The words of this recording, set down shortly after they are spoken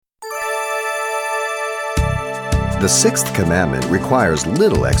The sixth commandment requires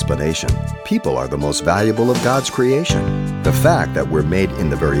little explanation. People are the most valuable of God's creation. The fact that we're made in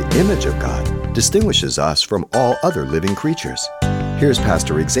the very image of God distinguishes us from all other living creatures. Here's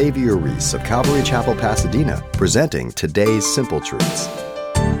Pastor Xavier Reese of Calvary Chapel, Pasadena, presenting today's Simple Truths.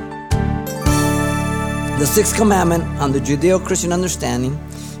 The sixth commandment on the Judeo-Christian understanding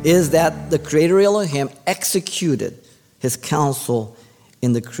is that the Creator Elohim executed His counsel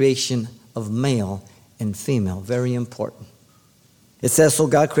in the creation of male and female. Very important. It says, so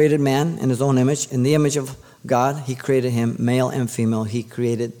God created man in His own image. In the image of God, He created him, male and female. He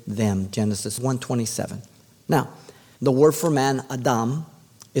created them. Genesis 1:27. Now, the word for man, Adam,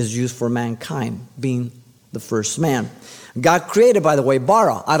 is used for mankind, being the first man. God created, by the way,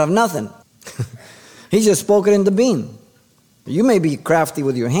 bara, out of nothing. He just spoke it into being. You may be crafty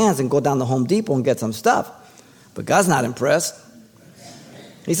with your hands and go down to Home Depot and get some stuff, but God's not impressed.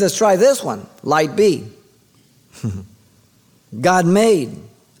 He says, try this one, light be. God made,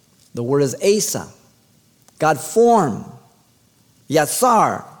 the word is Asa. God formed,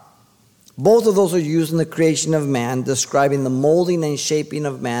 Yatsar. Both of those are used in the creation of man, describing the molding and shaping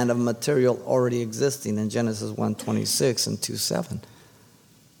of man of material already existing in Genesis 1:26 and 2:7.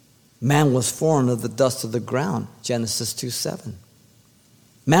 Man was formed of the dust of the ground, Genesis 2:7.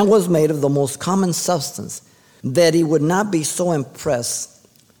 Man was made of the most common substance, that he would not be so impressed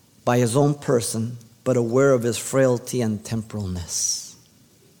by his own person, but aware of his frailty and temporalness.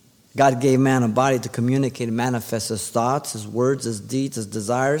 God gave man a body to communicate and manifest his thoughts, his words, his deeds, his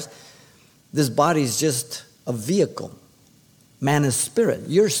desires. This body is just a vehicle. Man is spirit.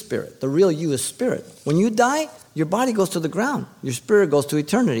 You're spirit. The real you is spirit. When you die, your body goes to the ground. Your spirit goes to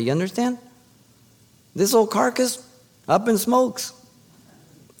eternity. You understand? This old carcass, up in smokes.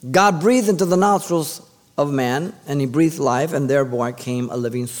 God breathed into the nostrils of man, and He breathed life, and thereby came a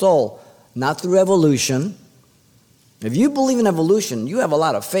living soul. Not through evolution. If you believe in evolution, you have a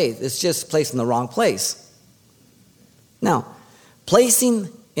lot of faith. It's just placed in the wrong place. Now, placing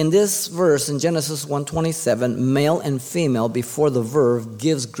in this verse in Genesis 1:27, male and female before the verb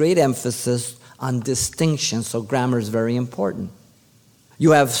gives great emphasis on distinction, so grammar is very important.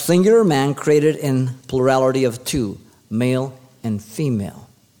 You have singular man created in plurality of two, male and female.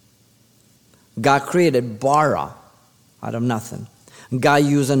 God created bara out of nothing. God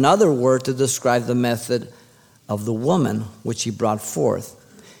used another word to describe the method of the woman which He brought forth.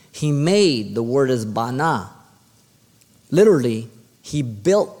 He made, the word is bana. Literally, He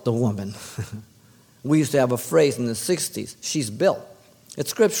built the woman. We used to have a phrase in the 60s, she's built. It's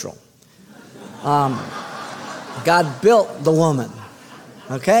scriptural. God built the woman.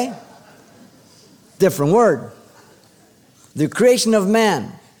 Okay? Different word. The creation of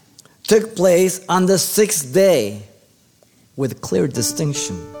man took place on the sixth day with clear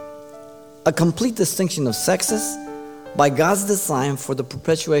distinction. A complete distinction of sexes by God's design for the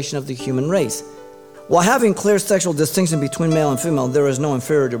perpetuation of the human race. While having clear sexual distinction between male and female, there is no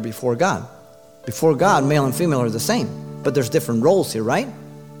inferiority before God. Before God, male and female are the same. But there's different roles here, right?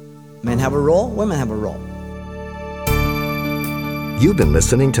 Men have a role, women have a role. You've been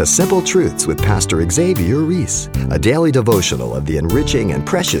listening to Simple Truths with Pastor Xavier Reese, a daily devotional of the enriching and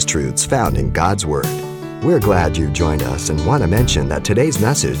precious truths found in God's Word. We're glad you've joined us and want to mention that today's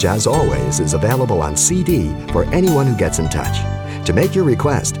message, as always, is available on CD for anyone who gets in touch. To make your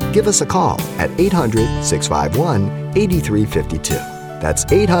request, give us a call at 800-651-8352. That's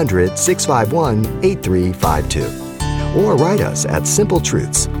 800-651-8352. Or write us at Simple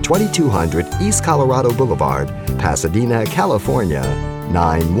Truths, 2200 East Colorado Boulevard, Pasadena, California,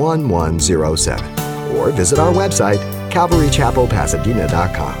 91107. Or visit our website,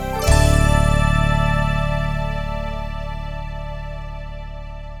 CalvaryChapelPasadena.com.